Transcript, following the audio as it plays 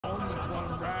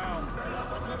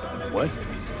What?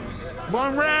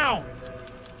 1 round!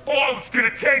 All it's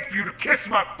gonna take for you to kiss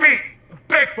my feet and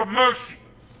beg for mercy!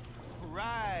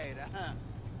 Right,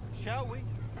 Shall we?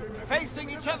 Facing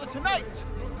each other tonight,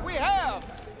 we have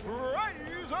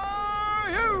Razor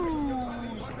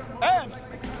Hughes and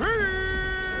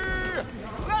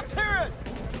Let's hear it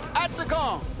at the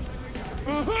gong.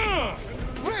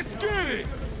 Let's get it!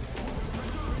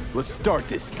 Let's start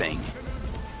this thing.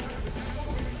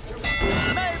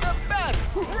 May the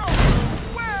best win!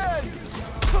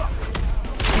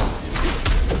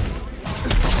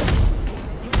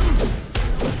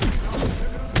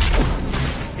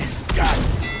 Got it!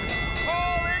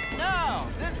 Call it now,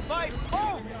 then fight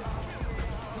home.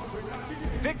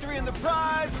 Victory and the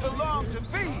prize belong to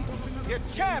me, your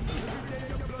champion.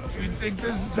 You think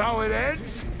this is how it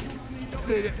ends?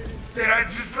 Did I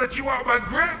just let you out my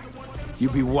grip?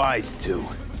 You'd be wise to.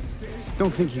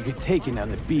 Don't think you could take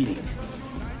another beating.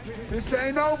 This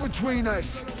ain't over between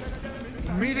us.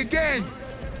 We'll meet again.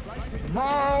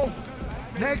 Tomorrow,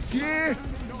 next year.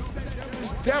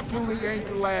 This definitely ain't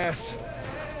the last.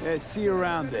 Yeah, see you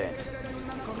around then.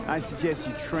 I suggest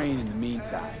you train in the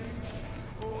meantime.